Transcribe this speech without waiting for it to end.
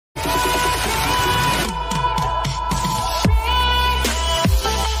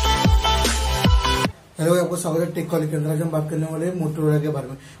आपको स्वागत है टेक हॉलिक के अंदर। आज हम बात करने वाले हैं मोटोरोला के बारे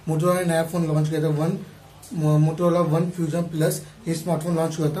में। मोटोरोला ने नया फोन लॉन्च किया था मोटोरोला वन फ्यूजन प्लस। ये स्मार्टफोन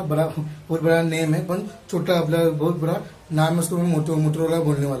लॉन्च हुआ था, बहुत बड़ा नेम है, पर छोटा बहुत बड़ा नाम है, उसको मैं मोटोरोला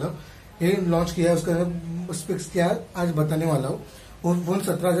बोलने वाला हूँ। ये लॉन्च किया, उसका स्पेक्स क्या है आज बताने वाला हूँ। वो फोन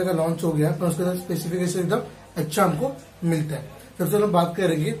 17,000 का लॉन्च हो गया, पर उसके अंदर स्पेसिफिकेशन एकदम अच्छा हमको मिलता है। सबसे पहले बात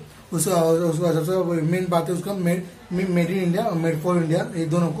करेंगे उसका सबसे मेन बात है उसका मेड इन इंडिया और मेड फॉर इंडिया, ये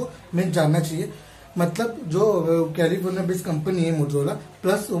दोनों को मेन जानना चाहिए। मतलब जो कैलिफोर्निया बेस्ड कंपनी है मोटोरोला,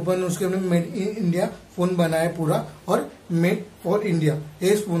 प्लस ओपन उसके मेड इन इंडिया फोन बना है पूरा, और मेड फॉर इंडिया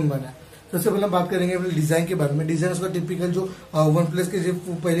ये फोन बना है। सबसे पहले बात करेंगे अपने डिजाइन के बारे में। डिजाइन उसका टिपिकल जो वन प्लस के जो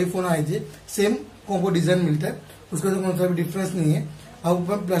पहले फोन आए थे सेम कॉम्बो डिजाइन मिलता है, उसका तो कौन सा भी डिफरेंस नहीं है। अब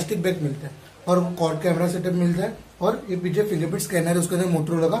ऊपर प्लास्टिक बैग मिलता है और क्वाड कैमरा सेटअप मिलता है, और ये पीछे फिंगरप्रिंट स्कैनर है, उसके अंदर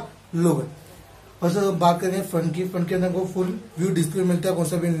मोटोरोला का लोगो है। और सर बात करेंगे फ्रंट की, फ्रंट के अंदर को फुल व्यू डिस्प्ले मिलता है, कौन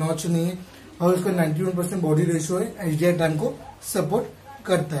सा भी नॉच नहीं है, और उसका 91% बॉडी रेशियो है, HDR टाइम को सपोर्ट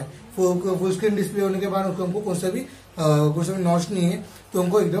करता है। फुल स्क्रीन डिस्प्ले होने के बाद उसको हमको कौन सा भी नॉच नहीं है, तो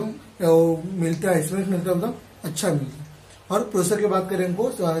हमको एकदम मिलता है, एक्सपीरियंस मिलता है, एकदम अच्छा मिलता है। और प्रोसेसर की बात करें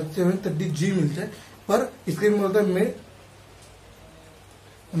हमको 730G मिलता है, पर इसके मिलता है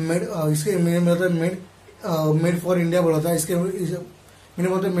मेड फॉर इंडिया बोला था। इसके मैंने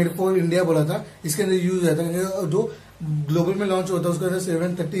बोलता मेड फॉर इंडिया बोला था, इसके अंदर यूज होता है। जो ग्लोबल में लॉन्च होता है उसके अंदर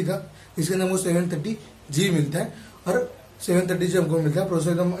 730 था, इसके अंदर हमको 730G मिलता है, और 730G हमको मिलता है।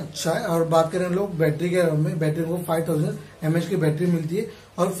 प्रोसेसर एकदम अच्छा है। और बात करें हम लोग बैटरी के बारे में, बैटरी को 5000 mAh की बैटरी मिलती है,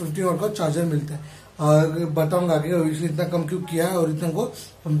 और 50 वाट का चार्जर मिलता है। और बताऊंगा आगे इसलिए इतना कम क्यों किया है, और इतना को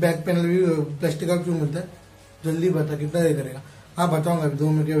बैक पैनल भी प्लास्टिक का क्यों मिलता है, जल्दी बता कितना दे करेगा। हाँ बताऊंगा, 2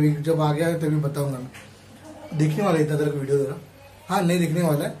 मिनट जब आ गया तभी बताऊंगा। मैं देखने वाला इतना तरह का वीडियो जरा, हाँ नहीं देखने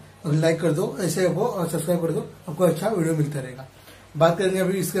वाला है, लाइक कर दो ऐसे आपको, और सब्सक्राइब कर दो, आपको अच्छा वीडियो मिलता रहेगा। बात करेंगे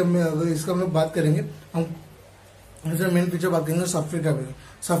अभी इसका हम लोग बात करेंगे, हम मेन फीचर बात करेंगे सॉफ्टवेयर का भी।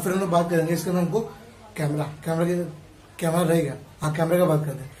 सॉफ्टवेयर में बात करेंगे, इसके अंदर हमको कैमरा रहेगा। हाँ कैमरा का बात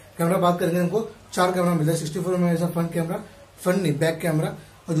करते हैं। कैमरा बात करेंगे, हमको 4 कैमरा मिलता है। 64 मेगा फ्रंट कैमरा, फ्रंट नहीं बैक कैमरा,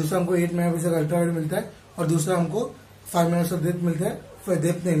 और दूसरा हमको 8 मेगापिक्सल अल्ट्रा वाइड मिलता है, और दूसरा हमको 5 मेगापिक्सल डेप्थ मिलता है,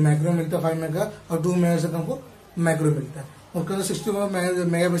 डेप्थ नहीं मैक्रो मिलता है 5 मेगा, और 2 मेगापिक्सल हमको मैक्रो मिलता है। उसके अंदर 60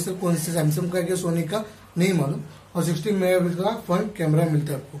 मेगापिक्सल कौन से सैमसंग का क्या सोनी का नहीं मालूम, और 60 मेगापिक्सल का फ्रंट कैमरा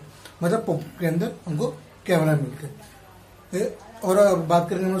मिलता है आपको, मतलब पोको के अंदर हमको कैमरा मिलता है। और अब बात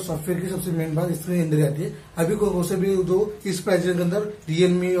करेंगे हम सॉफ्टवेयर की, सबसे मेन बात स्क्रीन अंदर आती है। अभी कोई से भी जो इस प्राइस के अंदर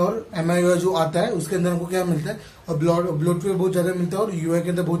रियलमी और MI जो आता है उसके अंदर हमको क्या मिलता है, और ब्लूटूथ बहुत ज्यादा मिलता है, और UI के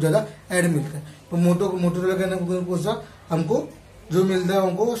अंदर बहुत ज्यादा ऐड मिलता है। तो मोटोरोला के अंदर कौन सा हमको जो मिलता है,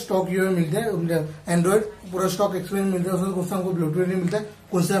 हमको स्टॉक UI मिलता है, एंड्रॉइड पूरा स्टॉक एक्सपीरियंस मिलता है, उसमें कौन सा हमको ब्लूटूथ नहीं मिलता है,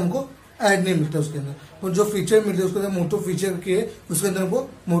 कौन सा हमको ऐड नहीं मिलता उसके अंदर। और जो फीचर मिलते हैं उसके अंदर मोटो फीचर के, उसके अंदर हमको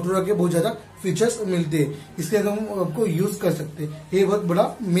मोटोरोला के बहुत ज्यादा फीचर्स मिलते हैं, इसके अंदर हम आपको यूज कर सकते हैं। ये बहुत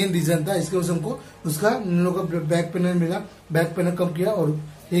बड़ा मेन रीजन था, इसके वजह से हमको उसका इन लोगों का बैक पैनल मिला, बैक पैनल कम किया, और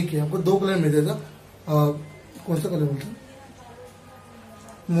ये किया हमको 2 कलर मिलते था। कौन सा कलर मिलता है,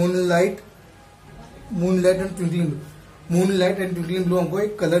 मूनलाइट एंड ट्विंकलिंग ब्लू, हमको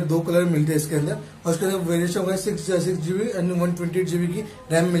एक कलर 2 कलर मिलते हैं इसके अंदर। और उसके अंदर वेरिएशन होगा 6GB एंड 128GB की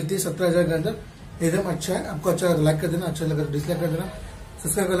रैम मिलती है 17,000 के अंदर। एकदम अच्छा है, आपको अच्छा लाइक कर देना, अच्छा लगा डिसलाइक कर देना,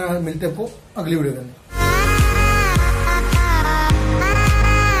 सब्सक्राइब करना। मिलते हैं आपको अगली वीडियो के अंदर।